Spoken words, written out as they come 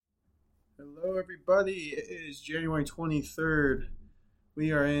Hello, everybody. It is January 23rd.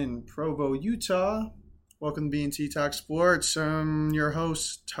 We are in Provo, Utah. Welcome to B&T Talk Sports. I'm your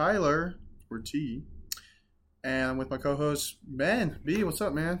host, Tyler, or T, and I'm with my co-host, Ben. B, what's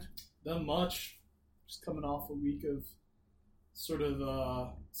up, man? Not much. Just coming off a week of sort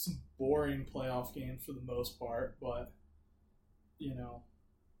of some boring playoff games for the most part, but, you know,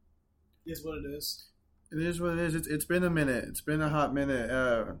 it is what it is. It is what it is. It's been a minute. It's been a hot minute.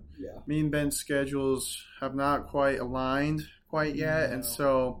 Me and Ben's schedules have not quite aligned quite yet, and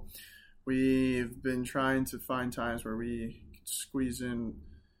so we've been trying to find times where we can squeeze in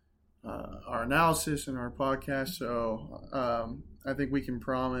our analysis and our podcast. So I think we can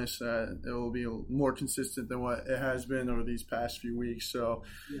promise that it will be more consistent than what it has been over these past few weeks. So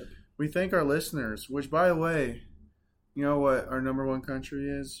we thank our listeners, which, by the way, you know what our number one country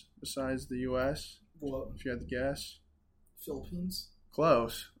is besides the U.S.? What? If you had to guess. Philippines?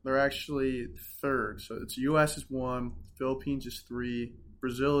 Close. They're actually third. So it's U.S. is 1, Philippines is 3,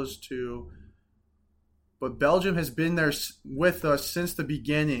 Brazil is 2. But Belgium has been there with us since the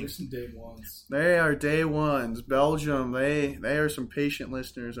beginning. They're some day ones. They are day ones. Belgium, they are some patient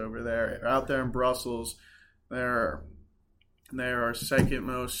listeners over there. Out there in Brussels, they're our second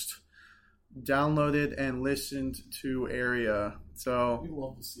most downloaded and listened to area. So we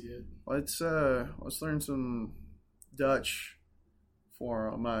love to see it. Let's learn some Dutch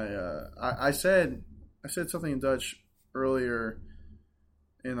for my. I said something in Dutch earlier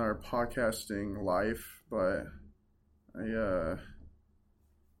in our podcasting life, but here,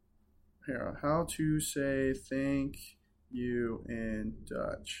 how to say thank you in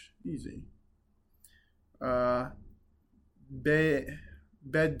Dutch? Easy. Bedankt.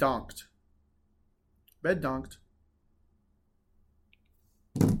 Bedankt.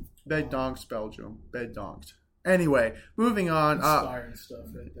 Bedankt, Belgium. Bedankt. Anyway, moving on. Inspiring stuff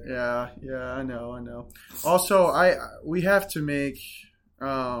right there. Yeah, I know. Also, we have to make.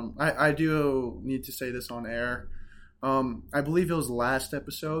 I do need to say this on air. I believe it was last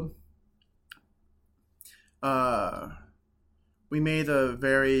episode. We made a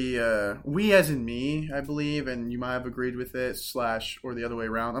very we as in me, I believe, and you might have agreed with it / or the other way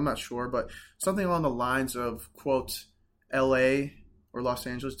around. I'm not sure, but something along the lines of, quote, L.A. or Los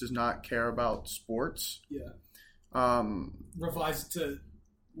Angeles does not care about sports. Yeah. Revise it to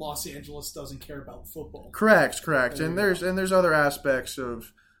Los Angeles doesn't care about football. Correct. And there's other aspects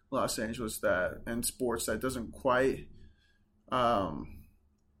of Los Angeles and sports that doesn't quite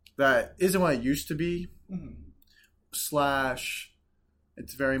that isn't what it used to be. Mm-hmm. /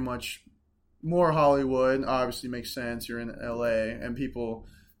 it's very much more Hollywood. Obviously makes sense. You're in LA and people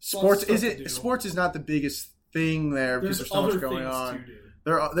sports is not the biggest thing there because there's so much going on.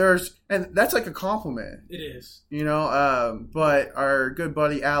 There's and that's like a compliment. It is. You know, but our good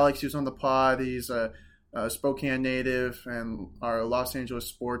buddy Alex, he was on the pod. He's a Spokane native and our Los Angeles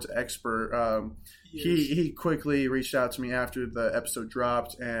sports expert. He quickly reached out to me after the episode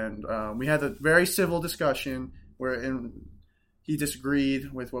dropped, and we had a very civil discussion where he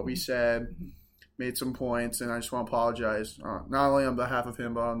disagreed with what we said, made some points, and I just want to apologize, not only on behalf of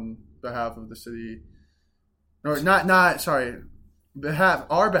him, but on behalf of the city. Or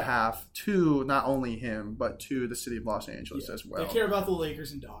our behalf to not only him, but to the city of Los Angeles as well. They care about the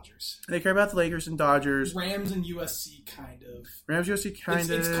Lakers and Dodgers. Rams and USC, kind of.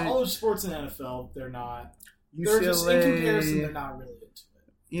 It's college sports and NFL. They're not. UCLA, they're just, in comparison, they're not really into it.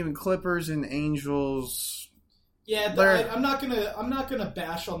 Even Clippers and Angels. Yeah, I'm not gonna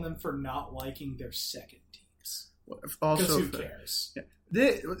bash on them for not liking their second teams. Also, because who cares?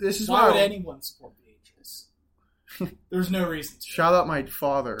 Yeah. This is why would anyone support the Angels? There's no reason to. Shout out my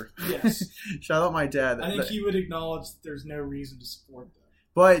father. Yes. Shout out my dad. I think he would acknowledge that there's no reason to support them.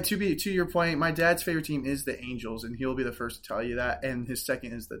 But to your point, my dad's favorite team is the Angels, and he'll be the first to tell you that. And his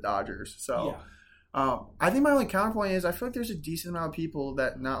second is the Dodgers. So, I think my only counterpoint is I feel like there's a decent amount of people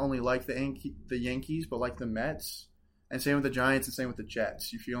that not only like the Yankees, but like the Mets, and same with the Giants, and same with the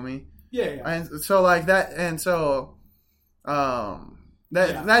Jets. You feel me? Yeah. And so like that, and so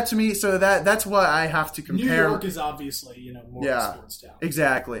that to me, so that's what I have to compare. New York is obviously more of a sports town.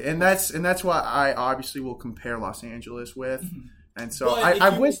 Exactly, and that's what I obviously will compare Los Angeles with. Mm-hmm. And so I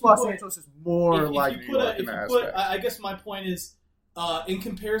wish Los Angeles is more like New York in that aspect. I guess my point is, in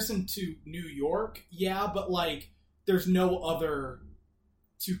comparison to New York, but like there's no other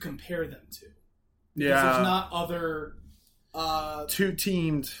to compare them to. Because there's not other two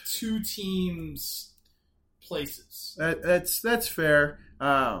teams places. That's fair.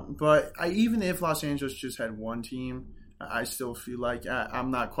 But even if Los Angeles just had one team, I still feel like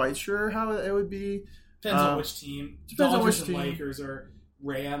I'm not quite sure how it would be. Depends on which team. Depends on which Dodgers team. and Lakers or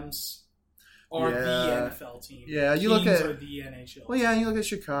Rams. are the NFL team. Yeah, you Kings look at are the NHL. Well, yeah, you look at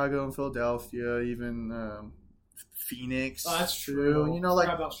Chicago and Philadelphia, even Phoenix. Oh, that's true. You know, like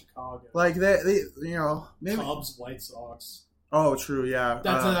about Chicago, like they maybe Cubs, White Sox. Oh, true. Yeah,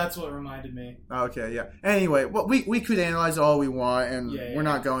 that's what reminded me. Okay, yeah. Anyway, well, we could analyze all we want, and we're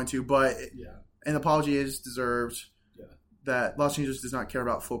not going to. But an apology is deserved. Yeah, that Los Angeles does not care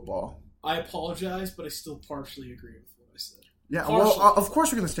about football. I apologize, but I still partially agree with what I said. Yeah, well, of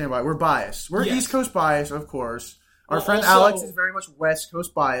course we're going to stand by it. We're biased. We're East Coast biased, of course. Our friend Alex is very much West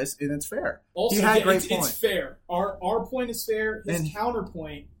Coast biased, and it's fair. Also, he had great points. It's fair. Our point is fair. His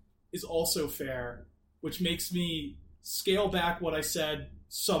counterpoint is also fair, which makes me scale back what I said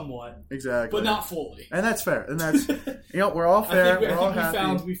somewhat, exactly, but not fully. And that's fair. And that's we're all fair. I think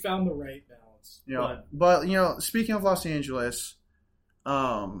happy. We found the right balance. But speaking of Los Angeles,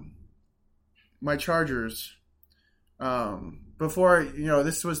 my Chargers. Before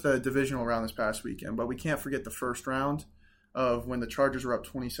this was the divisional round this past weekend, but we can't forget the first round of when the Chargers were up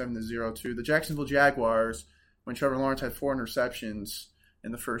 27-0 to the Jacksonville Jaguars when Trevor Lawrence had 4 interceptions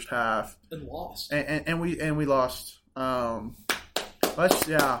in the first half and lost. And we lost. There's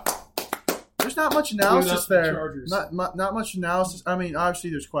not much analysis there. Not much analysis. I mean, obviously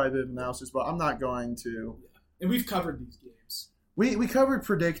there's quite a bit of analysis, but I'm not going to. Yeah. And we've covered these games. We covered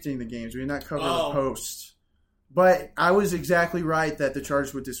predicting the games. We did not cover the post. But I was exactly right that the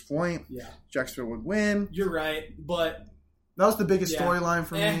Chargers would disappoint. Yeah. Jacksonville would win. You're right, but that was the biggest storyline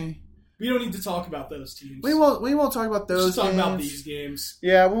for me. We don't need to talk about those teams. We won't talk about those. Just talk about these games.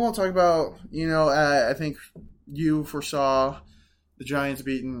 Yeah, we won't talk about. I think you foresaw the Giants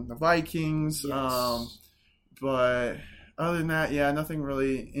beating the Vikings. Yes. But other than that, nothing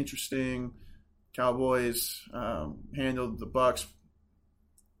really interesting. Cowboys handled the Bucks.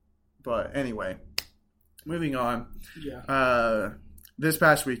 But anyway. Moving on. Yeah. This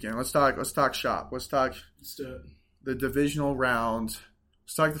past weekend, let's talk shop. Let's do it. The divisional round.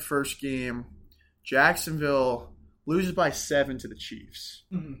 Let's talk the first game. Jacksonville loses by 7 to the Chiefs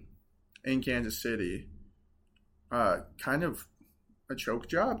in Kansas City. Kind of a choke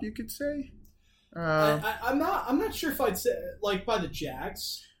job, you could say. I'm not sure if I'd say by the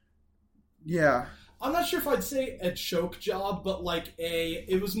Jags. Yeah. I'm not sure if I'd say a choke job, but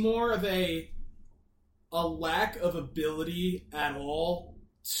it was more of a lack of ability at all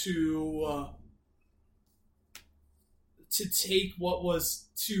to take what was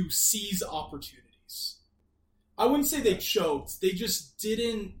to seize opportunities. I wouldn't say they choked. They just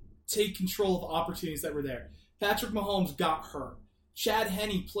didn't take control of the opportunities that were there. Patrick Mahomes got hurt. Chad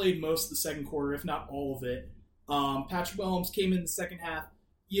Henne played most of the second quarter, if not all of it. Patrick Mahomes came in the second half.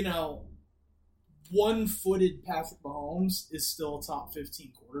 One-footed Patrick Mahomes is still a top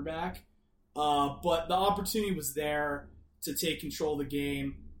 15 quarterback. But the opportunity was there to take control of the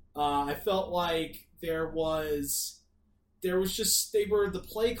game. I felt like there was just the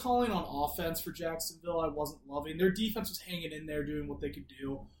play calling on offense for Jacksonville I wasn't loving. Their defense was hanging in there doing what they could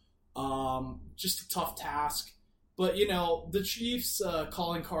do. Just a tough task. But, the Chiefs'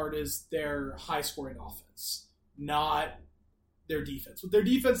 calling card is their high-scoring offense, not their defense. But their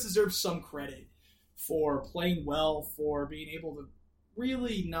defense deserves some credit for playing well, for being able to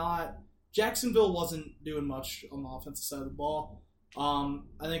really not... Jacksonville wasn't doing much on the offensive side of the ball. I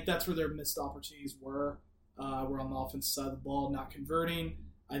think that's where their missed opportunities were on the offensive side of the ball, not converting.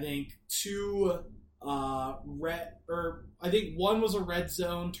 I think one was a red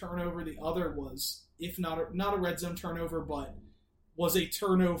zone turnover. The other was, if not a red zone turnover, but was a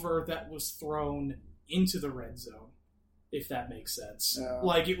turnover that was thrown into the red zone, if that makes sense.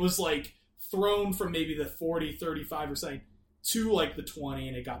 It was thrown from maybe the 40, 35 or something to the 20,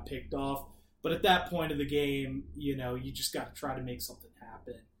 and it got picked off. But at that point of the game, you just got to try to make something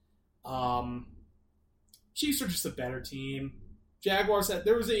happen. Chiefs are just a better team. Jaguars,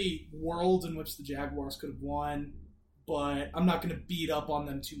 there was a world in which the Jaguars could have won, but I'm not going to beat up on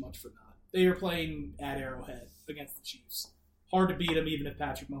them too much for that. They are playing at Arrowhead against the Chiefs. Hard to beat them even if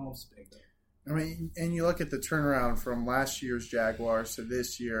Patrick Mahomes is big there. I mean, and you look at the turnaround from last year's Jaguars to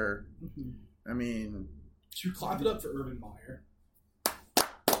this year. Mm-hmm. I mean... Should we clap it up for Urban Meyer?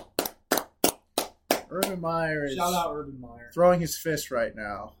 Urban Meyer is shout out Urban Meyer. Throwing his fist right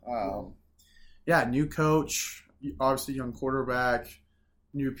now. New coach, obviously young quarterback,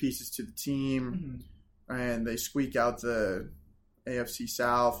 new pieces to the team, and they squeak out the AFC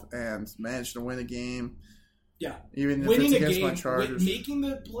South and manage to win a game. Yeah, even if it's against my Chargers. Making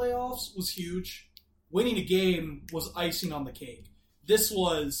the playoffs was huge. Winning a game was icing on the cake. This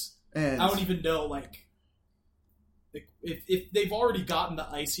was, I don't even know, if they've already gotten the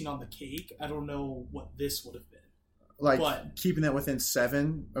icing on the cake, I don't know what this would have been. keeping it within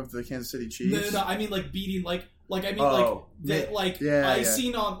 7 of the Kansas City Chiefs. No. I mean, like beating, icing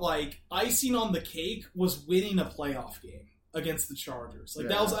on the cake was winning a playoff game against the Chargers.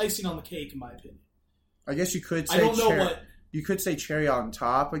 That was icing on the cake, in my opinion. I guess you could say. I don't know what. You could say cherry on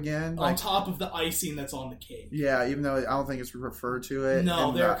top again. On top of the icing that's on the cake. Yeah, even though I don't think it's referred to it.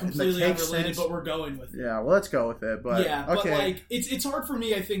 No, they're completely unrelated, but we're going with it. Yeah, well, let's go with it. But yeah, okay. But it's hard for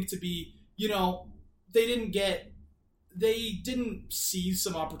me, I think, to be, they didn't seize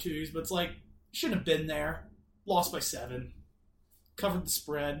some opportunities, but it's shouldn't have been there. Lost by 7. Covered the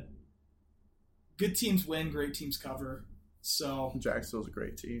spread. Good teams win, great teams cover. So Jacksonville's a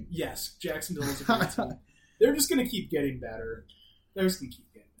great team. Yes, Jacksonville is a great team. They're just going to keep getting better.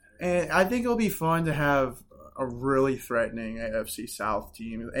 And I think it'll be fun to have a really threatening AFC South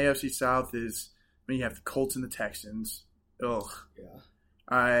team. The AFC South is, you have the Colts and the Texans. Ugh. Yeah.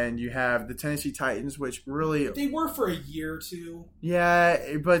 And you have the Tennessee Titans, which really... They were for a year or two.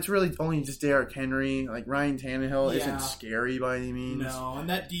 Yeah, but it's really only just Derrick Henry. Ryan Tannehill isn't scary by any means. No, and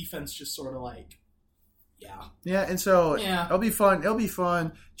that defense just sort of Yeah. Yeah, and so it'll be fun. It'll be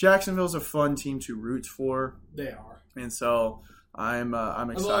fun. Jacksonville's a fun team to root for. They are. And so I'm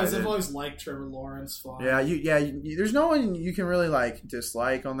excited. I've always liked Trevor Lawrence. Fine. Yeah, there's no one you can really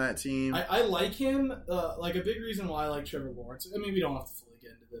dislike on that team. I like him. A big reason why I like Trevor Lawrence. I mean, we don't have to fully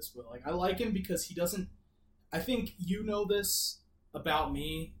get into this, but I like him because he doesn't. I think you know this about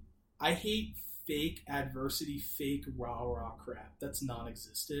me. I hate fake adversity, fake rah crap. That's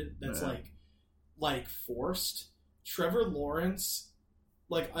non-existent. That's forced. Trevor Lawrence,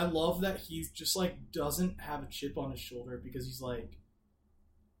 I love that he's just doesn't have a chip on his shoulder because he's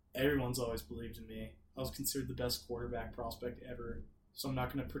everyone's always believed in me. I was considered the best quarterback prospect ever, so I'm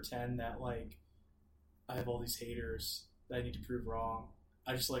not going to pretend that I have all these haters that I need to prove wrong.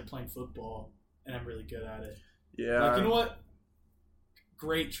 I just like playing football and I'm really good at it. Yeah. You know what?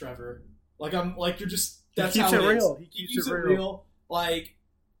 Great, Trevor. You're just that's he keeps how it it real. is. He keeps it real.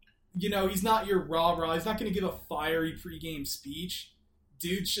 He's not your rah-rah. He's not going to give a fiery pregame speech.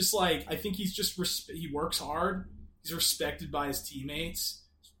 Dude's just I think he's just, he works hard. He's respected by his teammates.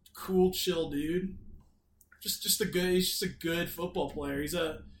 Cool, chill dude. He's just a good football player. He's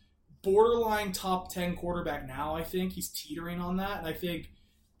a borderline top 10 quarterback now, I think. He's teetering on that. And I think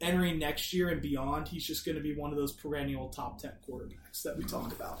entering next year and beyond, he's just going to be one of those perennial top 10 quarterbacks that we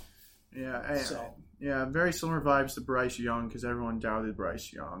talk about. Yeah, very similar vibes to Bryce Young because everyone doubted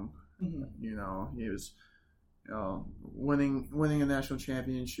Bryce Young. Mm-hmm. He was winning a national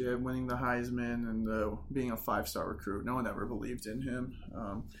championship, winning the Heisman, and being a 5-star recruit. No one ever believed in him.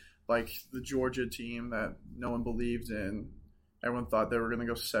 The Georgia team that no one believed in. Everyone thought they were going to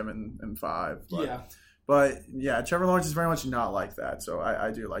go 7-5. But Trevor Lawrence is very much not like that. So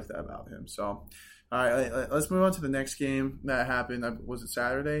I do like that about him. So all right, let's move on to the next game that happened. Was it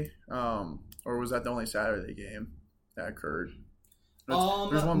Saturday? Or was that the only Saturday game that occurred?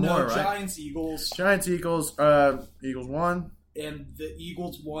 There's one more, right? Giants-Eagles. Giants-Eagles. Eagles won. And the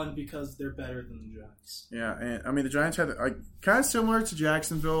Eagles won because they're better than the Giants. Yeah, and the Giants had kind of similar to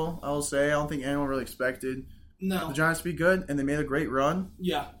Jacksonville, I will say. I don't think anyone really expected the Giants to be good, and they made a great run.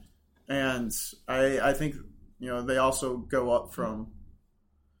 Yeah. And I think they also go up from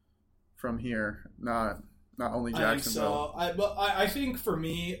here, not only Jacksonville. I think for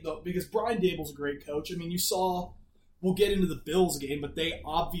me, though, because Brian Dable's a great coach. I mean, you saw. We'll get into the Bills game, but they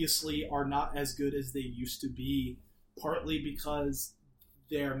obviously are not as good as they used to be, partly because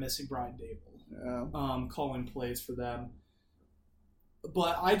they're missing Brian Dable, calling plays for them.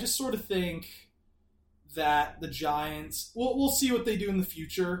 But I just sort of think that the Giants, we'll see what they do in the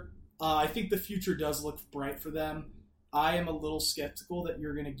future. I think the future does look bright for them. I am a little skeptical that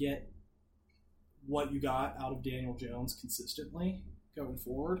you're going to get what you got out of Daniel Jones consistently going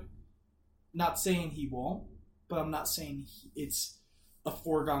forward. Not saying he won't. But I'm not saying it's a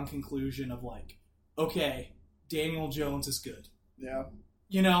foregone conclusion of okay, Daniel Jones is good. Yeah.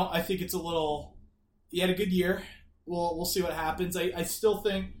 I think it's a little. He had a good year. We'll see what happens. I still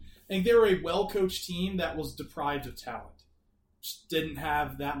think they were a well-coached team that was deprived of talent. Just didn't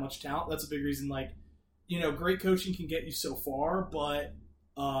have that much talent. That's a big reason. Great coaching can get you so far, but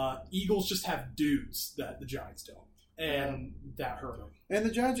Eagles just have dudes that the Giants don't. And that hurt them. And the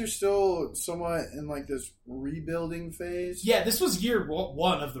Giants are still somewhat in this rebuilding phase. Yeah, this was year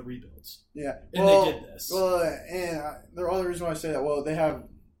one of the rebuilds. Yeah, and they did this. Well, and the other reason why I say that, they have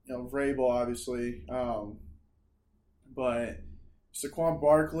Vrabel obviously, but Saquon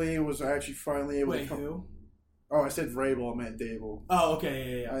Barkley was actually finally able to come. Who? Oh, I said Vrabel. I meant Dable. Oh,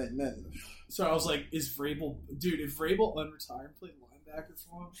 okay, yeah. So I was like, is Vrabel... Dude, if Vrabel unretired and played linebacker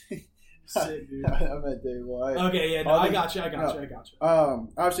for him... Sick, dude. I'm at day one. Okay, yeah, no, I got you.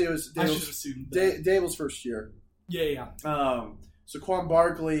 Obviously, it was I should have assumed that. Dable's first year. Yeah. So Quan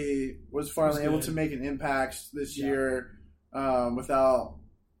Barkley was finally able to make an impact this year without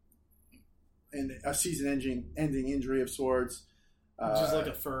a season-ending injury of sorts. Which is like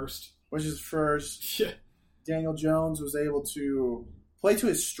a first. Which is first. Yeah. Daniel Jones was able to play to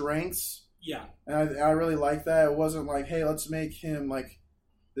his strengths. Yeah. And I really like that. It wasn't like, hey, let's make him like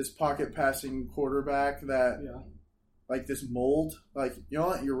this pocket passing quarterback that like this mold. Like, you know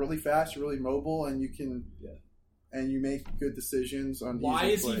what? You're really fast, you're really mobile, and you can and you make good decisions on why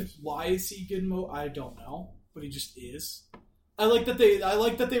is plays. Why is he good I don't know, but he just is. I like that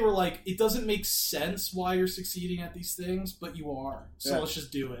they were like, it doesn't make sense why you're succeeding at these things, but you are. So let's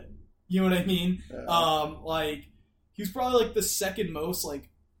just do it. You know what I mean? Yeah. Like he's probably like the second most like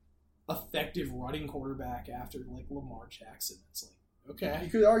effective running quarterback after like Lamar Jackson. It's like, okay.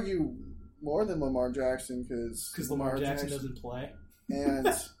 You could argue more than Lamar Jackson because Lamar Jackson doesn't play. And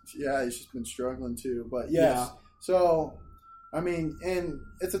he's just been struggling too. But yes. So I mean, and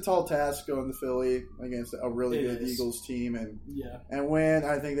it's a tall task going to Philly against a really good Eagles team, and win.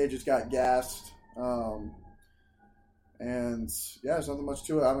 I think they just got gassed, and there's nothing much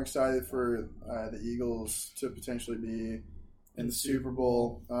to it. I'm excited for the Eagles to potentially be in the Super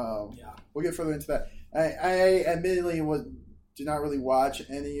Bowl. We'll get further into that. I admittedly did not really watch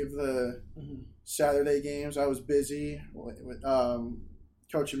any of the Saturday games. I was busy with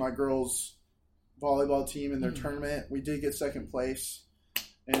coaching my girls' volleyball team in their tournament. We did get second place,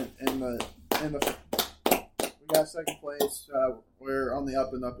 and we got second place. We're on the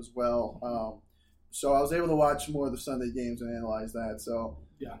up and up as well. So I was able to watch more of the Sunday games and analyze that. So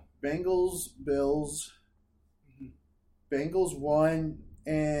Bengals, Bills. Bengals won,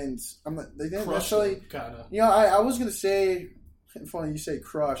 and they didn't necessarily. Kinda. You know, I was gonna say. Funny you say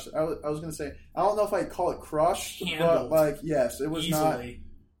crushed. I was gonna say I don't know if I'd call it crushed, but like yes, it was easily. Not.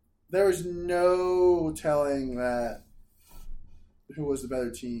 There was no telling that who was the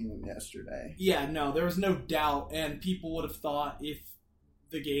better team yesterday. Yeah, no, there was no doubt, and people would have thought if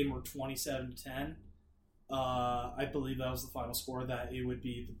the game were 27-10, I believe that was the final score, that it would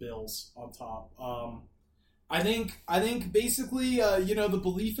be the Bills on top. I think basically, the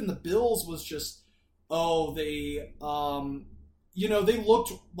belief in the Bills was just, they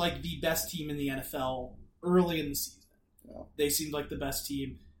looked like the best team in the NFL early in the season. Yeah. They seemed like the best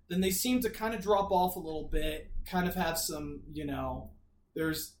team. Then they seem to kind of drop off a little bit, kind of have some,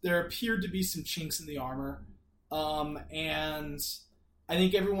 there appeared to be some chinks in the armor. And I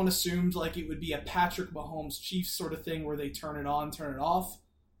think everyone assumed like it would be a Patrick Mahomes Chiefs sort of thing where they turn it on, turn it off.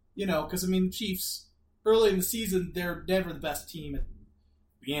 Because, the Chiefs, early in the season, they're never the best team at the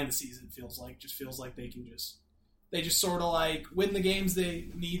beginning of the season, feels like they just sort of like win the games they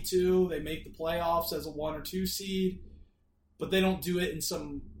need to. They make the playoffs as a 1 or 2 seed, but they don't do it in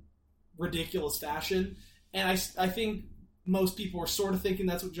some ridiculous fashion. And I think most people were sort of thinking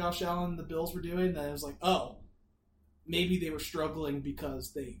that's what Josh Allen and the Bills were doing. And it was like, maybe they were struggling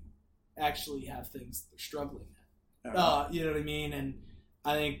because they actually have things they're struggling at. You know what I mean? And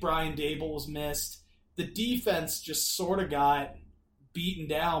I think Brian Dable was missed. The defense just sort of got beaten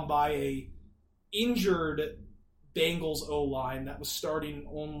down by a injured Bengals O-line that was starting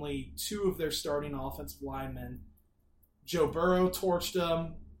only 2 of their starting offensive linemen. Joe Burrow torched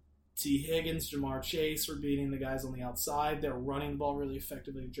them. T. Higgins, Jamar Chase were beating the guys on the outside. They were running the ball really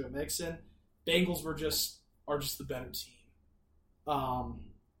effectively with Joe Mixon. Bengals are just the better team.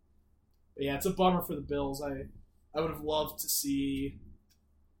 It's a bummer for the Bills. I would have loved to see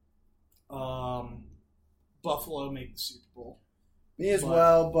Buffalo make the Super Bowl. Me as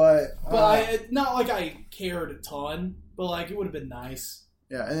well, but not like I cared a ton, but like it would have been nice.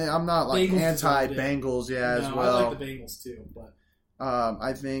 Yeah, and I'm not like anti-Bengals, as well. I like the Bengals too, but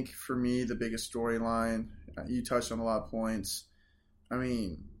I think for me the biggest storyline, you touched on a lot of points. I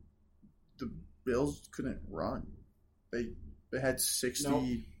mean, the Bills couldn't run. They had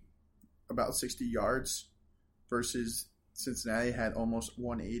about 60 yards versus Cincinnati had almost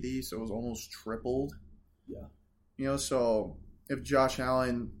 180, so it was almost tripled. Yeah. So if Josh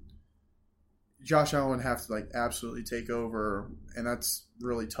Allen would have to like absolutely take over, and that's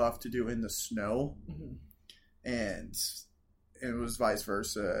really tough to do in the snow. Mm-hmm. And it was vice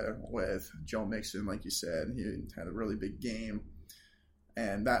versa with Joe Mixon, like you said. He had a really big game,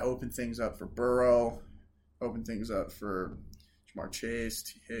 and that opened things up for Burrow, opened things up for Jamar Chase,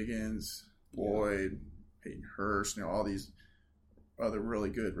 T. Higgins, Boyd, Peyton Hurst, all these other really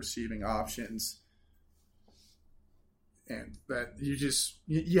good receiving options. And that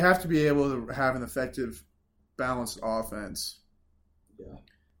you have to be able to have an effective, balanced offense. Yeah.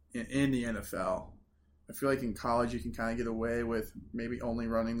 in the NFL. I feel like in college you can kind of get away with maybe only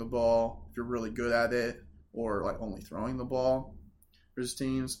running the ball if you're really good at it, or like only throwing the ball versus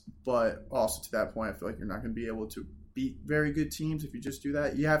teams. But also to that point, I feel like you're not going to be able to beat very good teams if you just do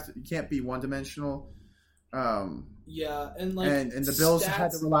that. You can't be one dimensional. And the Bills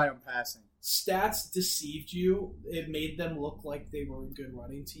had to rely on passing. Stats deceived you. It made them look like they were a good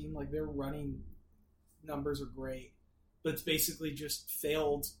running team. Like their running numbers are great, but it's basically just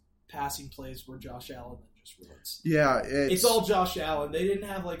failed passing plays where Josh Allen just runs. Yeah, it's all Josh Allen. They didn't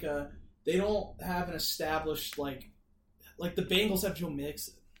have they don't have an established like the Bengals have Joe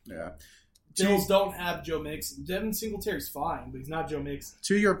Mixon. Yeah. Bills don't have Joe Mixon. Devin Singletary's fine, but he's not Joe Mixon.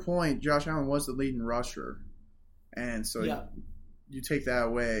 To your point, Josh Allen was the leading rusher, and so you take that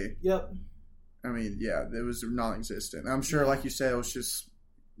away. Yep. I mean, yeah, it was non-existent. I'm sure, like you said, it was just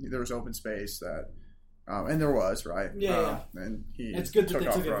there was open space that, and there was, right? Yeah. And it's good that they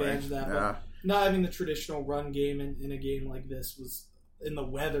took running. advantage of that. Yeah. But not having the traditional run game in a game like this was in the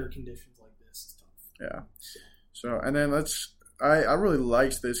weather conditions like this is tough. Yeah. So and then I really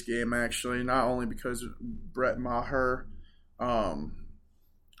liked this game actually, not only because Brett Maher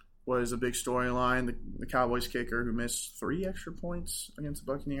was a big storyline, the Cowboys kicker who missed 3 extra points against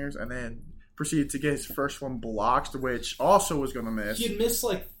the Buccaneers, and then proceeded to get his first one blocked, which also was going to miss. He had missed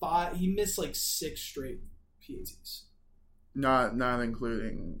like 5. He missed like 6 straight PATs. Not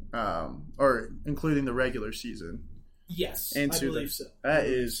including or including the regular season. Yes, I believe so. That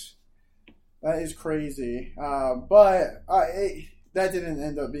is crazy. But that didn't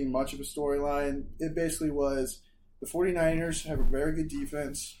end up being much of a storyline. It basically was the 49ers have a very good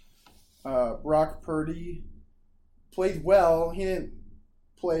defense. Brock Purdy played well. He didn't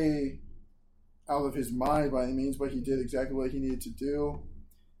play out of his mind by any means, but he did exactly what he needed to do.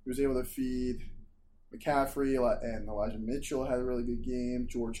 He was able to feed McCaffrey, and Elijah Mitchell had a really good game.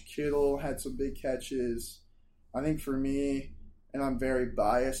 George Kittle had some big catches. I think for me, and I'm very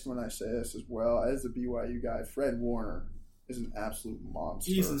biased when I say this as well, as the BYU guy, Fred Warner is an absolute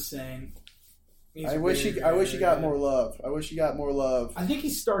monster. He's insane. I wish he got more love. I wish he got more love. I think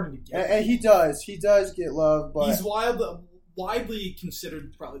he's starting to get and he does. He does get love, but he's widely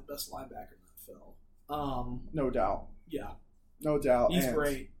considered probably the best linebacker in the NFL. No doubt. Yeah. No doubt. He's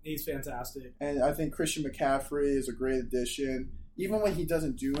great. He's fantastic. And I think Christian McCaffrey is a great addition. Even when he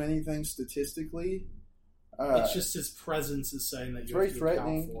doesn't do anything statistically, it's just his presence is saying that you're very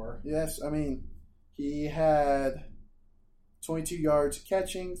threatening. For. Yes, I mean, he had 22 yards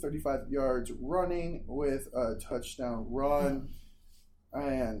catching, 35 yards running with a touchdown run,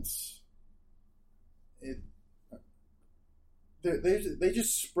 and they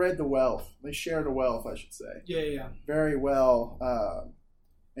just spread the wealth. They share the wealth, I should say. Yeah. Very well.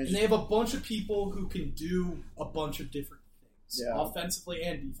 And they have a bunch of people who can do a bunch of different things, offensively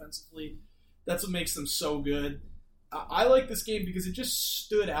and defensively. That's what makes them so good. I like this game because it just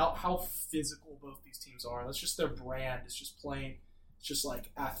stood out how physical both these teams are. That's just their brand. It's just plain. It's just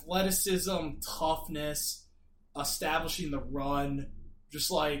like athleticism, toughness, establishing the run, just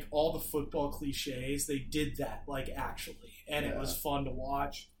like all the football cliches. They did that, like, actually. And it was fun to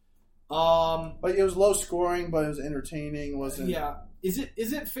watch. Like, it was low scoring, but it was entertaining. Wasn't? Yeah. Is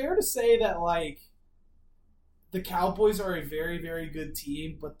it fair to say that, like, the Cowboys are a very, very good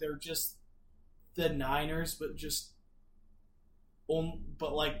team, but they're just the Niners, but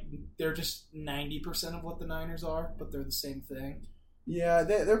they're just 90% of what the Niners are, but they're the same thing? Yeah,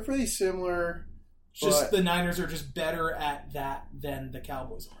 they're pretty similar. Just the Niners are just better at that than the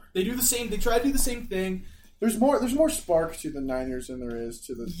Cowboys are. They do the same. They try to do the same thing. There's more spark to the Niners than there is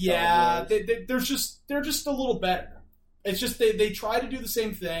to the Cowboys. They're just a little better. It's just they try to do the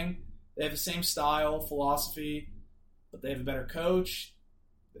same thing. They have the same style, philosophy, but they have a better coach.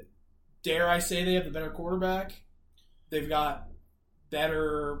 Dare I say they have the better quarterback? They've got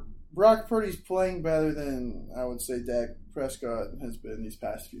better. Brock Purdy's playing better than I would say Dak Prescott has been these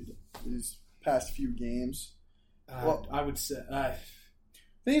past few games. I would say.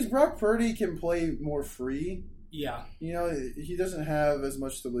 Thing is, Brock Purdy can play more free. Yeah. You know, he doesn't have as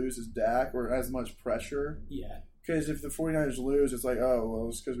much to lose as Dak or as much pressure. Yeah. Because if the 49ers lose, it's like, oh, well,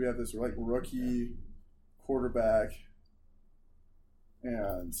 it's because we have this like rookie quarterback.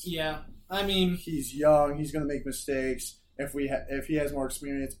 And yeah, I mean, he's young. He's going to make mistakes. If he has more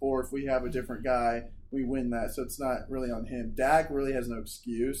experience, or if we have a different guy, we win that. So it's not really on him. Dak really has no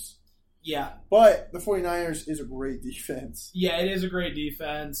excuse. Yeah, but the 49ers is a great defense. Yeah, it is a great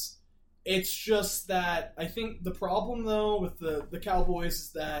defense. It's just that I think the problem though with the Cowboys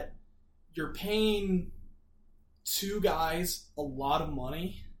is that you're paying 2 guys a lot of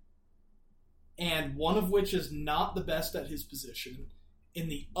money, and one of which is not the best at his position. in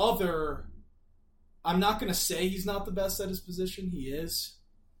the other, I'm not going to say he's not the best at his position. He is.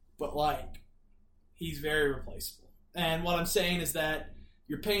 But, he's very replaceable. And what I'm saying is that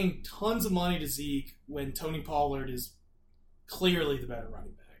you're paying tons of money to Zeke when Tony Pollard is clearly the better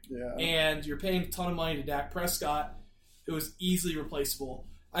running back. Yeah. And you're paying a ton of money to Dak Prescott, who is easily replaceable.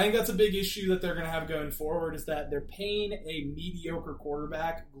 I think that's a big issue that they're going to have going forward is that they're paying a mediocre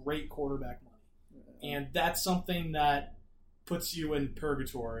quarterback great quarterback money. Yeah. And that's something that puts you in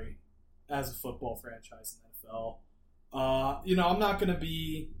purgatory as a football franchise in the NFL. I'm not going to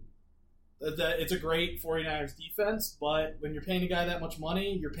be... It's a great 49ers defense, but when you're paying a guy that much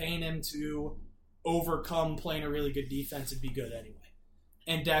money, you're paying him to overcome playing a really good defense and be good anyway.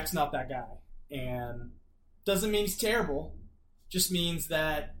 And Dak's not that guy. And doesn't mean he's terrible. Just means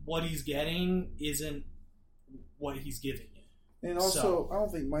that what he's getting isn't what he's giving you. And also, I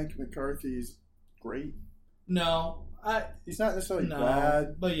don't think Mike McCarthy's great. No. He's not necessarily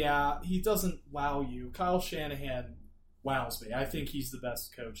bad. But yeah, he doesn't wow you. Kyle Shanahan wows me. I think he's the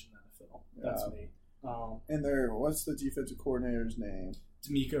best coach in the NFL. That's me. And what's the defensive coordinator's name?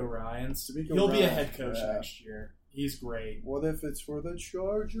 DeMeco Ryans. He'll be a head coach next year. He's great. What if it's for the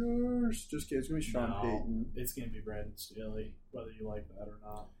Chargers? Just kidding. It's going to be Sean Payton. It's going to be Brandon Staley, whether you like that or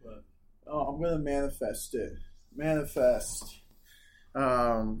not. But I'm going to manifest it.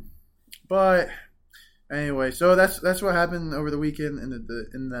 But anyway, so that's what happened over the weekend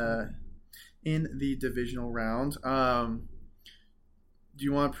in the divisional round. Do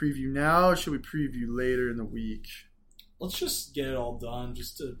you want to preview now, or should we preview later in the week? Let's just get it all done,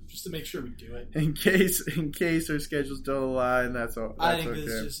 just to make sure we do it. In case our schedules don't align, that's all. I think this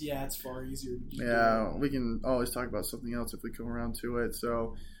is just it's far easier. We can always talk about something else if we come around to it.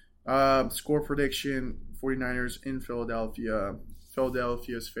 So, score prediction: 49ers in Philadelphia.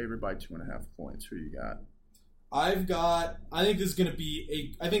 Philadelphia's favored by 2.5 points. Who you got? I think this is going to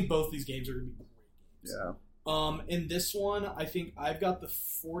be I think both these games are going to be great games. Yeah. In this one, I think I've got the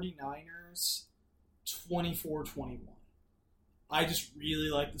 49ers 24-21. I just really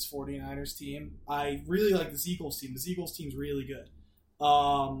like this 49ers team. I really like this Eagles team. This Eagles team's really good.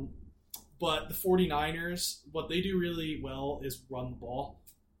 But the 49ers, what they do really well is run the ball.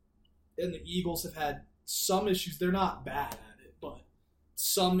 And the Eagles have had some issues. They're not bad at it, but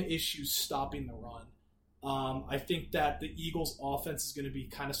some issues stopping the run. I think that the Eagles' offense is going to be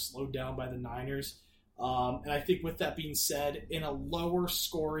kind of slowed down by the Niners. And I think with that being said, in a lower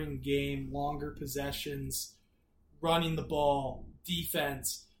scoring game, longer possessions, running the ball,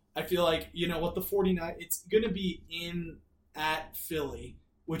 defense, I feel like, the 49ers, it's going to be at Philly,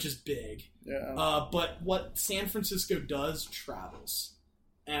 which is big. Yeah. But what San Francisco does travels.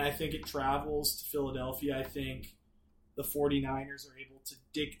 And I think it travels to Philadelphia. I think the 49ers are able to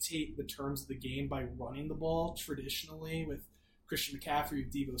dictate the terms of the game by running the ball traditionally with Christian McCaffrey,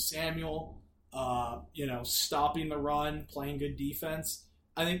 with Deebo Samuel, stopping the run, playing good defense.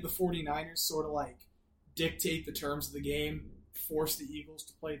 I think the 49ers sort of dictate the terms of the game, force the Eagles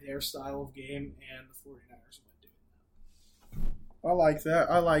to play their style of game, and the 49ers win doing that.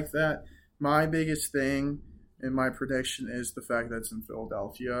 I like that. My biggest thing in my prediction is the fact that it's in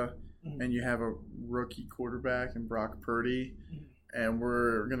Philadelphia, and you have a rookie quarterback in Brock Purdy, and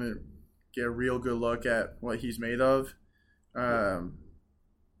we're going to get a real good look at what he's made of.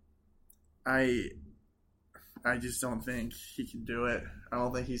 I just don't think he can do it. I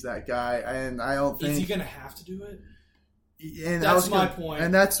don't think he's that guy, and I don't think... Is he going to have to do it? And that's my point.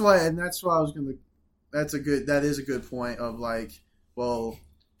 And that's why I was going to... That is a good point of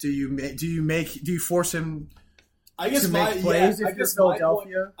do you force him to make plays if you're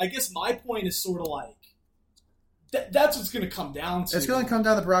Philadelphia? I guess my point is sort of that's what's going to come down to. It's going to come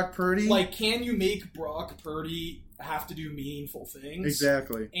down to Brock Purdy. Can you make Brock Purdy have to do meaningful things?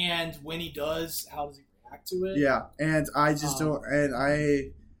 Exactly. And when he does, how does he react to it? Yeah, and I just don't. And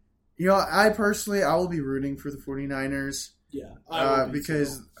I personally, I will be rooting for the 49ers. Yeah,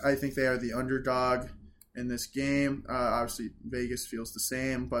 because I think they are the underdog in this game. Obviously, Vegas feels the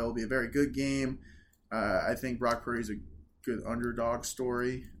same, but it'll be a very good game. I think Brock Purdy's a good underdog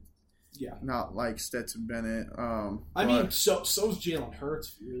story. Yeah. Not like Stetson Bennett. So is Jalen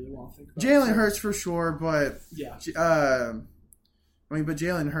Hurts, if you really want to think about it. Jalen Hurts for sure, but yeah. But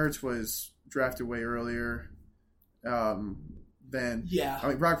Jalen Hurts was drafted way earlier than...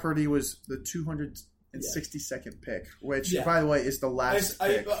 Yeah. Brock Purdy was the 262nd pick, which, by the way, is the last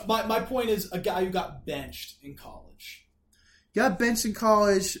pick. My point is a guy who got benched in college. Got benched in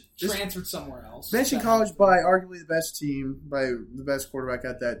college. Transferred somewhere else. Benched in college by arguably the best team, by the best quarterback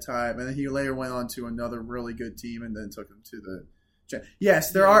at that time. And then he later went on to another really good team and then took him to the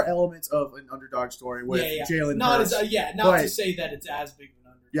Yes, there are elements of an underdog story with Jalen Hurts. Not to say that it's as big of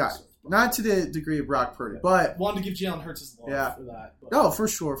an underdog. Yeah, story, not to the degree of Brock Purdy, but wanted to give Jalen Hurts his love for that. But, no, for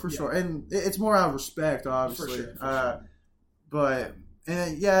sure, and it's more out of respect, obviously. For sure. But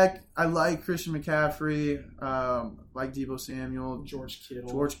I like Christian McCaffrey, like Deebo Samuel, George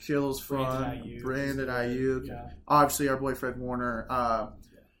Kittle's fun, Brandon Ayuk, obviously our boy Fred Warner.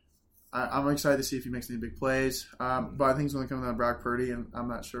 I'm excited to see if he makes any big plays. But I think it's going to come down to Brock Purdy, and I'm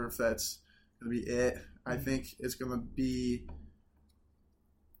not sure if that's going to be it. I think it's going to be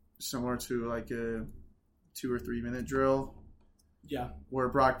similar to like a 2 or 3 minute drill. Yeah. Where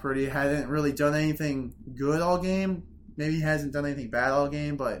Brock Purdy hadn't really done anything good all game. Maybe he hasn't done anything bad all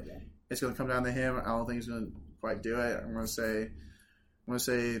game, but it's going to come down to him. I don't think he's going to quite do it. I'm going to say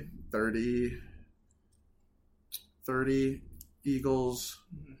 30 Eagles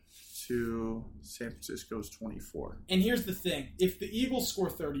to San Francisco's 24. And here's the thing. If the Eagles score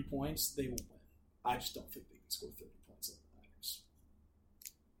 30 points, they will win. I just don't think they can score 30 points on the Niners.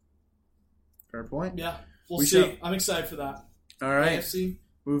 Fair point. Yeah. We'll see. I'm excited for that. All right. AFC.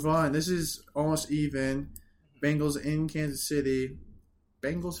 Move on. This is almost even. Bengals in Kansas City.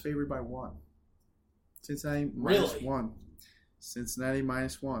 Bengals favored by 1. Cincinnati -1. Cincinnati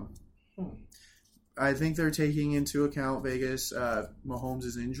 -1. I think they're taking into account Vegas,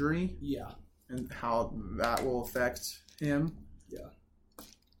 Mahomes' injury. Yeah. And how that will affect him. Yeah.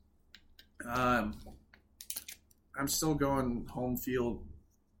 I'm still going home field.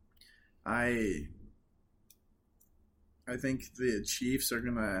 I think the Chiefs are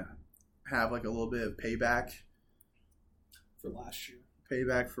going to have like a little bit of payback. For last year.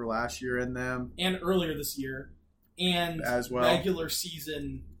 Payback for last year in them. And earlier this year. And as well. Regular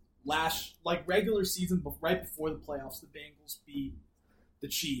season right before the playoffs, the Bengals beat the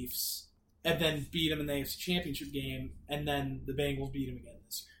Chiefs and then beat them in the AFC Championship game, and then the Bengals beat them again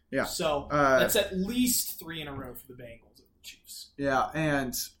this year. Yeah. So that's at least 3 in a row for the Bengals and the Chiefs. Yeah,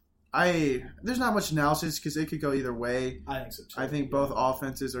 and there's not much analysis because it could go either way. I think so too. I think both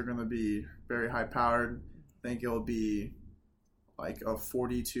offenses are going to be very high powered. I think it'll be like a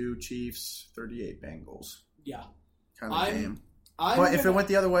 42 Chiefs, 38 Bengals. Yeah. Kind of game. But if it went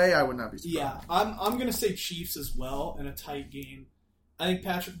the other way, I would not be surprised. Yeah, I'm going to say Chiefs as well in a tight game. I think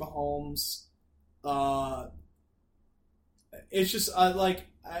Patrick Mahomes, it's just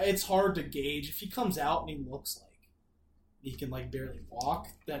it's hard to gauge. If he comes out and he looks like he can barely walk,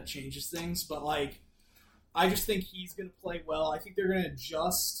 that changes things. But I just think he's going to play well. I think they're going to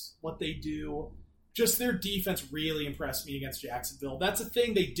adjust what they do. Just their defense really impressed me against Jacksonville. That's a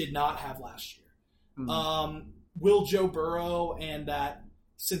thing they did not have last year. Mm-hmm. Will Joe Burrow and that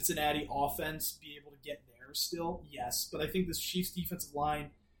Cincinnati offense be able to get there still? Yes. But I think this Chiefs defensive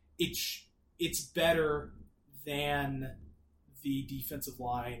line, it's better than the defensive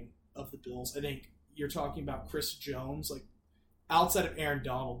line of the Bills. I think you're talking about Chris Jones, outside of Aaron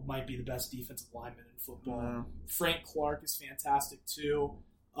Donald, might be the best defensive lineman in football. Mm-hmm. Frank Clark is fantastic too.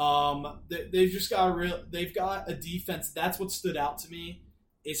 They've got a defense. That's what stood out to me,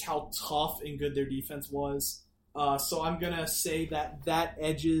 is how tough and good their defense was. So I'm going to say that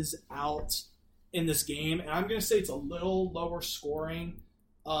edges out in this game. And I'm going to say it's a little lower scoring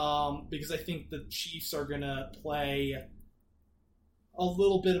because I think the Chiefs are going to play a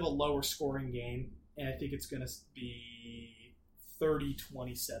little bit of a lower scoring game. And I think it's going to be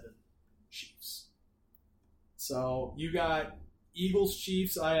 30-27 Chiefs. So you got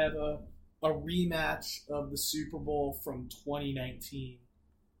Eagles-Chiefs. I have a rematch of the Super Bowl from 2019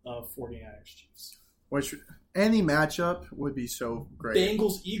 of 49ers-Chiefs. Which any matchup would be so great.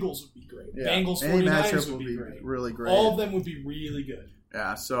 Bengals-Eagles would be great. Yeah. Bengals-49ers would be great. Really great. All of them would be really good.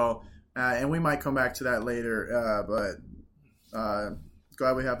 Yeah, so, and we might come back to that later, but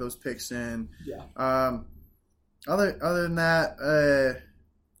glad we have those picks in. Yeah. Other than that,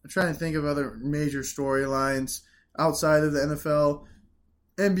 I'm trying to think of other major storylines outside of the NFL.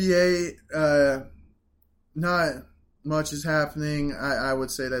 NBA, not much is happening. I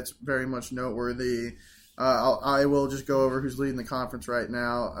would say that's very much noteworthy. I will just go over who's leading the conference right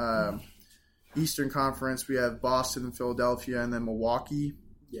now. Eastern Conference, we have Boston and Philadelphia, and then Milwaukee.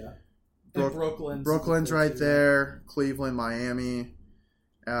 Yeah. And Brooklyn's right there. Cleveland, Miami.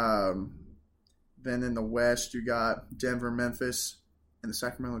 Then in the West, you got Denver, Memphis, and the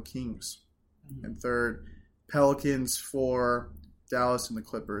Sacramento Kings. Mm-hmm. And third, Pelicans 4, Dallas and the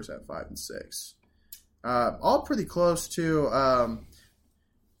Clippers at 5 and 6. All pretty close to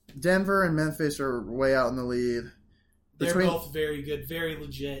Denver and Memphis are way out in the lead. They're both very good, very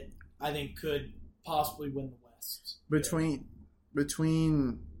legit. I think could possibly win the West.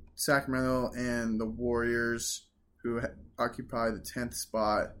 Between Sacramento and the Warriors, who occupy the 10th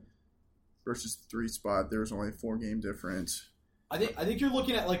spot versus the 3 spot. There's only a 4-game difference. I think you're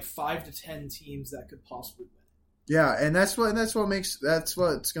looking at like 5 to 10 teams that could possibly win. Yeah, and that's what's going to make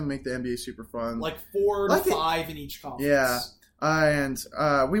the NBA super fun. Like 4 to 5 in each conference. Yeah, and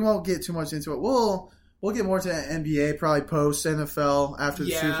we won't get too much into it. We'll get more to NBA probably post NFL after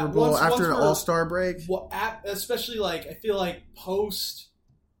the Super Bowl, after the All-Star break. Well, especially like I feel like post,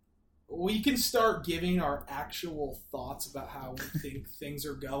 we can start giving our actual thoughts about how we think things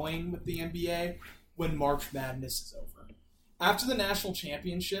are going with the NBA when March Madness is over. After the national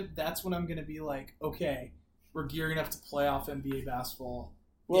championship, that's when I'm going to be like, okay, we're gearing up to playoff NBA basketball.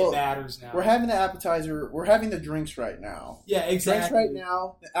 Well, it matters now. We're having the appetizer. We're having the drinks right now. Yeah, exactly. Drinks right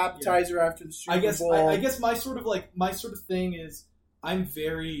now. The appetizer after the Super Bowl. I guess my sort of thing is I'm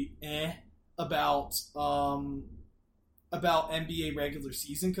very about NBA regular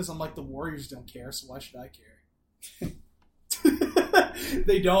season because I'm like the Warriors don't care, so why should I care?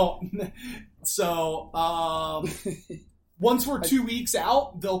 They don't. So once we're 2 weeks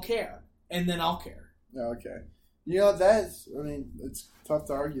out, they'll care, and then I'll care. Okay. It's tough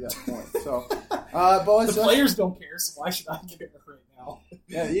to argue that point. So, the players don't care, so why should I care right now?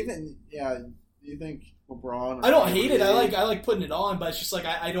 You think LeBron? I don't hate it. I like putting it on, but it's just like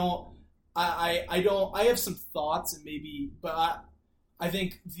I don't. I have some thoughts and maybe, but I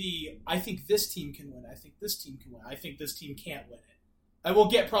think this team can win. I think this team can win. I think this team can't win it. I will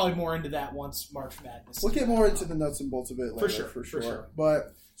get probably more into that once March Madness. We'll get more into the nuts and bolts of it later, for sure.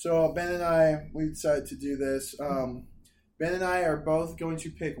 But so Ben and I, we decided to do this. Ben and I are both going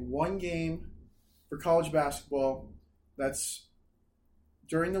to pick one game for college basketball that's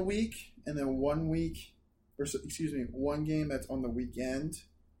during the week, and then one game that's on the weekend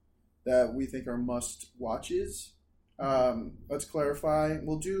that we think are must watches. Let's clarify.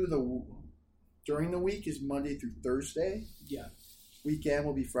 We'll do during the week is Monday through Thursday. Yeah. Weekend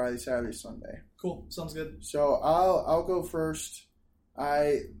will be Friday, Saturday, Sunday. Cool. Sounds good. So I'll go first.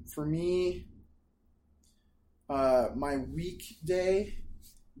 My weekday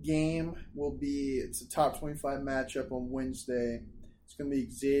game will be, it's a top 25 matchup on Wednesday. It's going to be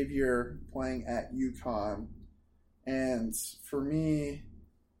Xavier playing at UConn. And for me,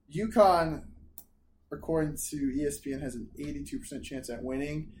 UConn, according to ESPN, has an 82% chance at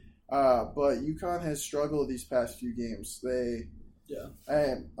winning. But UConn has struggled these past few games.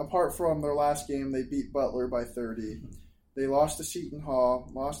 Apart from their last game, they beat Butler by 30. They lost to Seton Hall,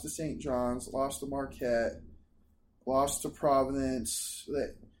 lost to St. John's, lost to Marquette, lost to Providence.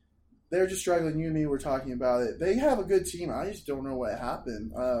 They're just struggling. You and me were talking about it. They have a good team. I just don't know what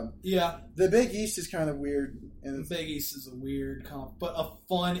happened. The Big East is kind of weird. And the Big East is a weird but a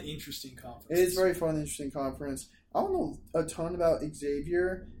fun, interesting conference. It is a very fun, interesting conference. I don't know a ton about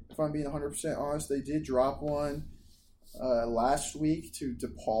Xavier, if I'm being 100% honest. They did drop one last week to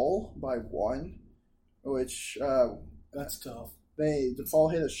DePaul by 1, which... that's tough.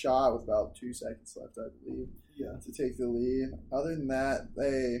 DePaul hit a shot with about 2 seconds left, I believe, to take the lead. Other than that,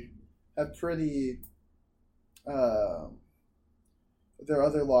 they have pretty... their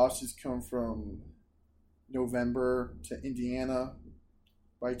other losses come from November to Indiana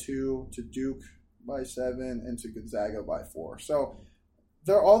by 2, to Duke by 7, and to Gonzaga by 4. So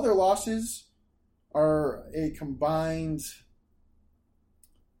all their losses are a combined,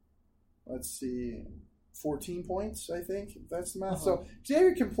 14 points, I think. That's the math. So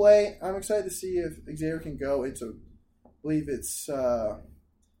Xavier can play. I'm excited to see if Xavier can go into, I believe it's, I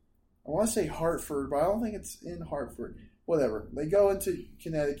want to say Hartford, but I don't think it's in Hartford. Whatever. They go into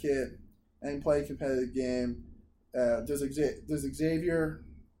Connecticut and play a competitive game. Does Xavier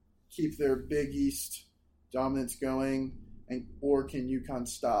keep their Big East dominance going, or can UConn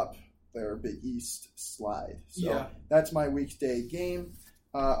stop their Big East slide? So that's my weekday game.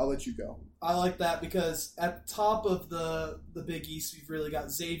 I'll let you go. I like that because at the top of the Big East, we've really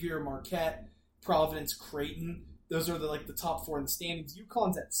got Xavier, Marquette, Providence, Creighton. Those are the top 4 in the standings.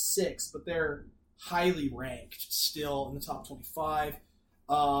 UConn's at 6, but they're highly ranked still in the top 25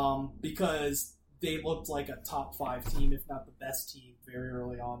 because they looked like a top 5 team, if not the best team, very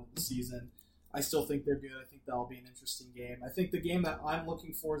early on in the season. I still think they're good. I think that'll be an interesting game. I think the game that I'm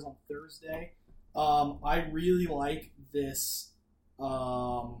looking for is on Thursday. I really like this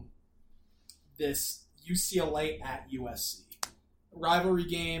this UCLA at USC rivalry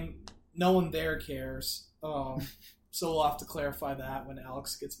game. No one there cares. So we'll have to clarify that when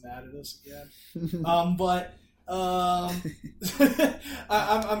Alex gets mad at us again.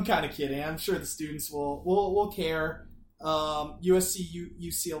 I'm kind of kidding. I'm sure the students will care. USC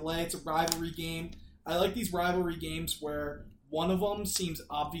UCLA. It's a rivalry game. I like these rivalry games where one of them seems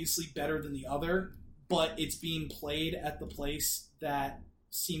obviously better than the other, but it's being played at the place that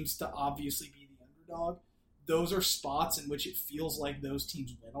seems to obviously be the underdog. Those are spots in which it feels like those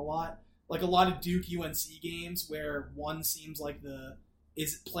teams win a lot. Like a lot of Duke UNC games where one seems like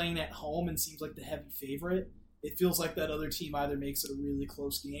is playing at home and seems like the heavy favorite. It feels like that other team either makes it a really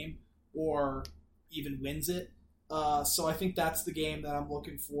close game or even wins it. So I think that's the game that I'm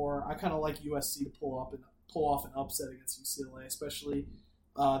looking for. I kind of like USC to pull off an upset against UCLA, especially.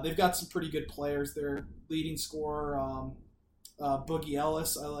 They've got some pretty good players. Their leading scorer, Boogie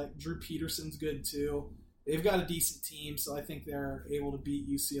Ellis, I like. Drew Peterson's good too. They've got a decent team, so I think they're able to beat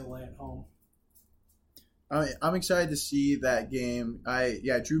UCLA at home. I'm excited to see that game.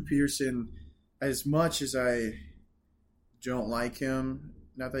 Drew Peterson, as much as I don't like him,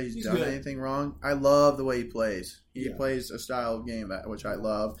 not that he's done good. anything wrong, I love the way he plays. He plays a style of game which I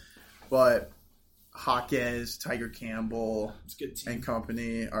love. But Hawkes, Tiger Campbell, and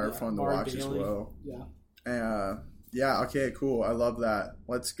company are fun to watch as well. Okay, cool. I love that.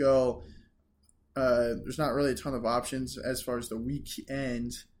 Let's go. There's not really a ton of options as far as the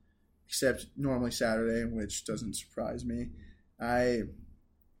weekend, except normally Saturday, which doesn't surprise me.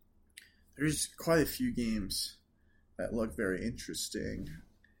 There's quite a few games that look very interesting.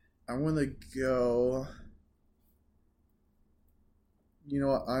 I want to go. You know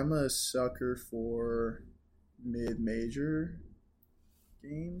what? I'm a sucker for mid-major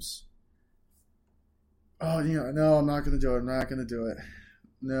games. Oh, no, I'm not going to do it.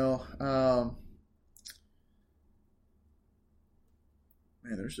 No.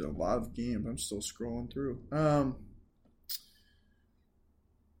 Man, there's a lot of games. I'm still scrolling through.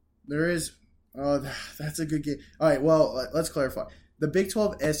 There is. Oh, that's a good game. All right, well, let's clarify. The Big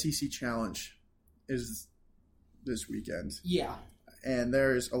 12 SEC Challenge is this weekend. Yeah. And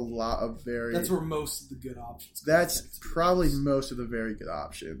there's a lot of That's where most of the good options come. That's probably most of the very good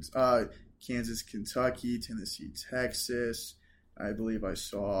options. Kansas, Kentucky, Tennessee, Texas. I believe I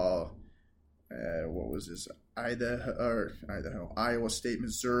saw, what was this? Idaho, Iowa State,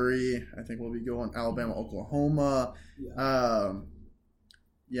 Missouri. I think we'll be going Alabama, Oklahoma.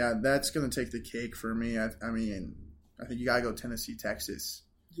 Yeah, that's going to take the cake for me. I think you got to go Tennessee, Texas.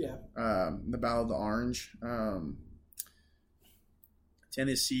 Yeah. The Battle of the Orange.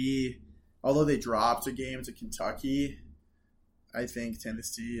 Tennessee, although they dropped a game to Kentucky, I think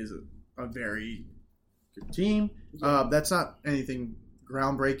Tennessee is a very good team. Yeah. That's not anything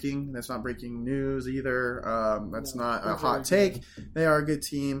groundbreaking. That's not breaking news either. That's not a hot take. They are a good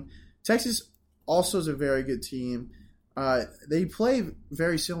team. Texas also is a very good team. They play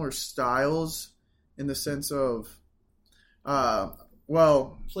very similar styles in the sense of,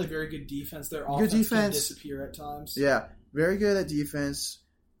 play very good defense. Their offense can disappear at times. Yeah, very good at defense.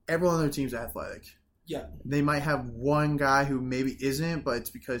 Everyone on their team's athletic. Yeah. They might have one guy who maybe isn't, but it's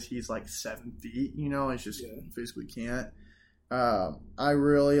because he's like 7 feet, it's just physically can't. I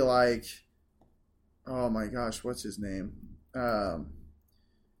really like, oh my gosh, what's his name?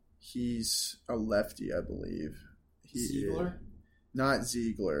 He's a lefty, I believe. Ziegler? Not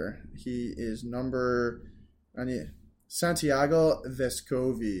Ziegler. He is Santiago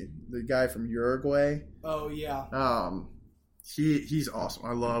Vescovi, the guy from Uruguay. Oh, yeah. He's awesome.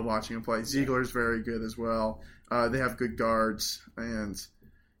 I love watching him play. Ziegler's very good as well. They have good guards, and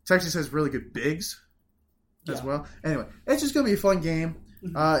Texas has really good bigs as well. Anyway, it's just going to be a fun game.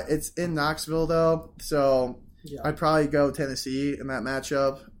 It's in Knoxville, though, so I'd probably go Tennessee in that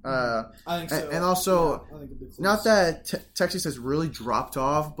matchup. I think so. And also, not that Texas has really dropped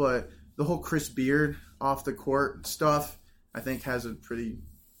off, but the whole Chris Beard off the court stuff, I think, has a pretty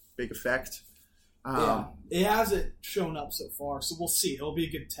big effect. It hasn't shown up so far, so we'll see. It'll be a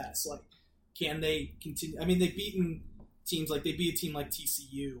good test. Like, can they continue? I mean, they've beaten teams like they beat a team like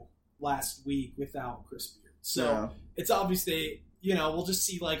TCU last week without Chris Beard. So it's obvious we'll just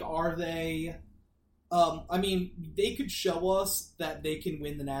see, like, are they they could show us that they can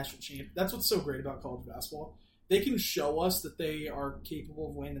win the national championship. That's what's so great about college basketball. They can show us that they are capable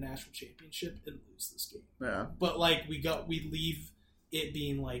of winning the national championship and lose this game. Yeah. But, like, we leave it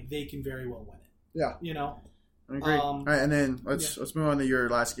being like they can very well win it. Yeah. I agree. All right, and then let's move on to your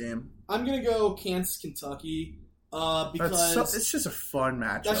last game. I'm going to go Kansas, Kentucky because it's just a fun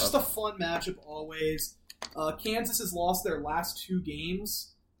matchup. That's just a fun matchup always. Kansas has lost their last 2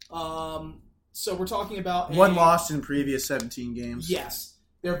 games. So we're talking about one loss in previous 17 games. Yes.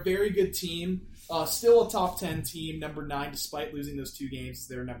 They're a very good team. Still a top 10 team, number 9, despite losing those 2 games.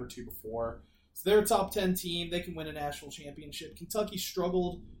 They were number 2 before. So they're a top 10 team. They can win a national championship. Kentucky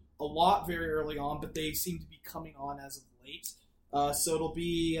struggled a lot very early on, but they seem to be coming on as of late. So it'll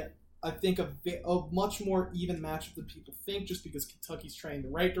be, I think, a much more even matchup than people think, just because Kentucky's trending the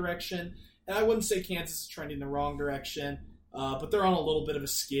right direction. And I wouldn't say Kansas is trending in the wrong direction, but they're on a little bit of a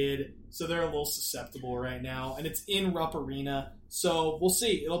skid, so they're a little susceptible right now. And it's in Rupp Arena, so we'll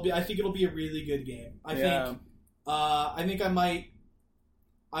see. I think it'll be a really good game. I think I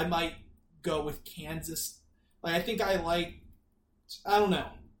might go with Kansas. I don't know.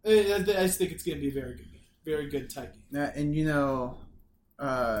 I just think it's going to be a very good game. Very good tight game.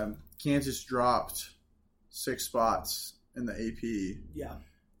 And, Kansas dropped 6 spots in the AP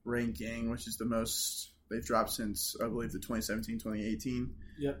ranking, which is the most they've dropped since, I believe, the 2017-2018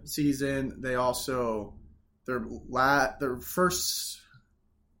 season. They also, their first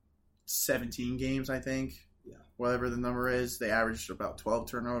 17 games, I think, whatever the number is, they averaged about 12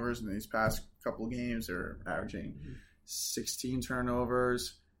 turnovers. In these past couple of games, they're averaging 16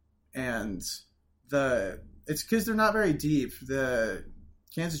 turnovers. And it's because they're not very deep. The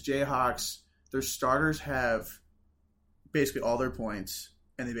Kansas Jayhawks, their starters have basically all their points,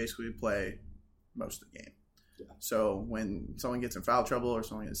 and they basically play most of the game. Yeah. So when someone gets in foul trouble or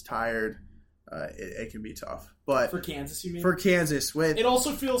someone gets tired, it can be tough. But for Kansas, you mean? For Kansas. It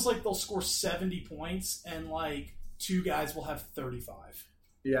also feels like they'll score 70 points, and, 2 guys will have 35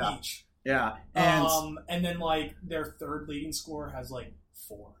 each. Yeah. And then, their third leading scorer has,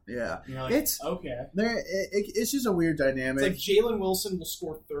 4. Yeah. It's okay. It's just a weird dynamic. It's Jalen Wilson will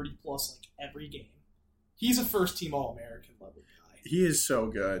score 30 plus every game. He's a first team All-American level guy. He is so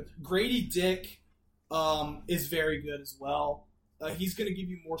good. Grady Dick is very good as well. He's going to give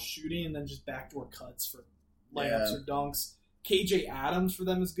you more shooting and then just backdoor cuts for layups or dunks. KJ Adams for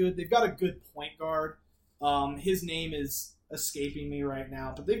them is good. They've got a good point guard. His name is escaping me right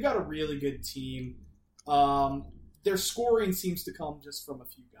now, but they've got a really good team. Their scoring seems to come just from a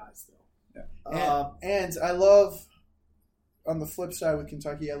few guys, though. Yeah. And I love, on the flip side with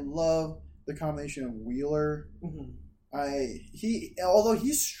Kentucky, I love the combination of Wheeler. Mm-hmm. Although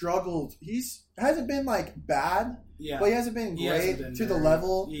he's struggled, hasn't been bad, but he hasn't been great to the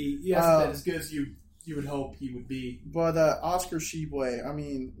level. He hasn't been as good as you would hope he would be. But Oscar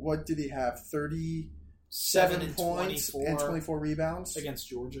Tshiebwe, what did he have? 37 points and 24 rebounds against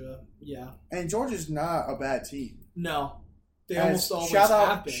Georgia. Yeah, and Georgia's not a bad team. No, they almost always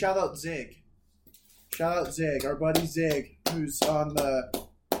have been. Shout out Zig, our buddy Zig, who's on the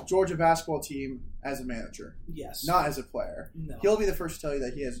Georgia basketball team as a manager. Yes, not as a player. No, he'll be the first to tell you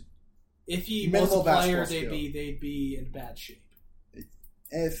that he has. If he was a player, they'd be in bad shape.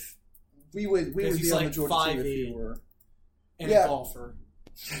 If we would be on the Georgia team if he were and a golfer.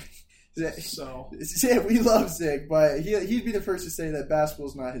 So yeah, we love Zig, but he'd be the first to say that basketball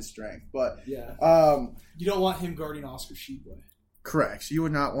is not his strength. But you don't want him guarding Oscar Tshiebwe. Correct. You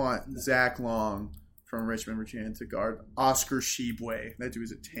would not want Zach Long from Richmond, Virginia, to guard Oscar Tshiebwe. That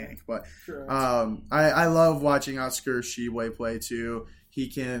dude's a tank. But I love watching Oscar Tshiebwe play too. He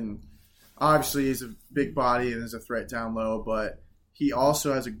can obviously he's a big body and is a threat down low, but he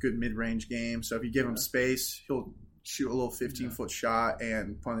also has a good mid-range game. So if you give him space, he'll shoot a little 15-foot shot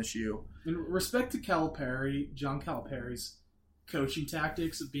and punish you. In respect to John Calipari's coaching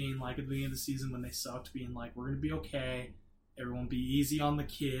tactics of being at the beginning of the season when they sucked, being we're going to be okay, everyone be easy on the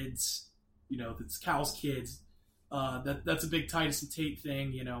kids, it's Cal's kids. That's a big Titus and Tate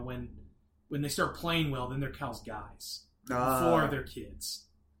thing, when they start playing well, then they're Cal's guys. Before they're kids.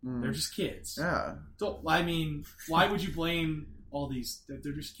 They're just kids. Yeah. So, why would you blame all these?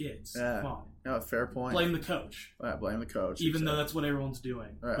 They're just kids. Yeah. Come on. Yeah, fair point. Blame the coach. Yeah, blame the coach. Even though that's what everyone's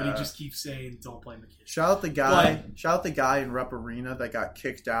doing. But he just keeps saying, don't blame the kids. Shout out the guy in Rupp Arena that got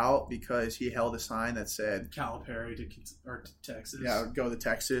kicked out because he held a sign that said Calipari to Texas. Yeah, go to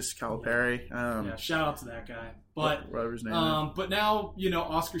Texas, Calipari. Shout out to that guy. But whatever his name is. But now,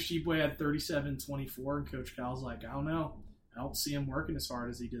 Oscar Tshiebwe had 37-24, and Coach Cal's I don't know. I don't see him working as hard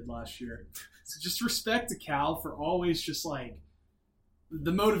as he did last year. So just respect to Cal for always just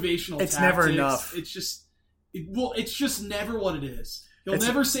the motivational it's tactics. Never enough. It's just never what it is. He'll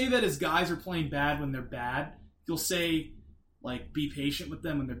never say that his guys are playing bad when they're bad. He'll say, be patient with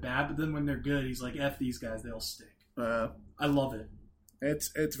them when they're bad, but then when they're good, he's F these guys, they'll stink. I love it.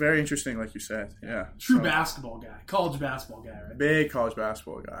 It's very interesting, like you said. Yeah. True basketball guy. College basketball guy, right? Big college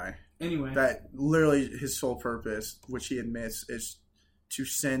basketball guy. Anyway. That literally his sole purpose, which he admits, is to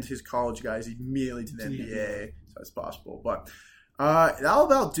send his college guys immediately to the NBA as fast as possible. But that'll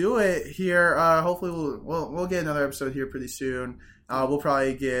about do it here. Hopefully we'll get another episode here pretty soon. We'll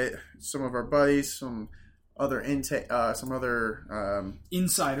probably get some of our buddies, some other insiders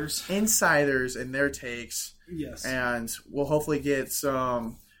and their takes. Yes. And we'll hopefully get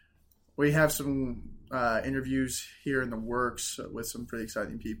we have some interviews here in the works with some pretty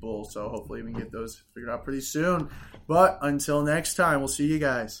exciting people. So hopefully we can get those figured out pretty soon. But until next time, we'll see you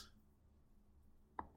guys.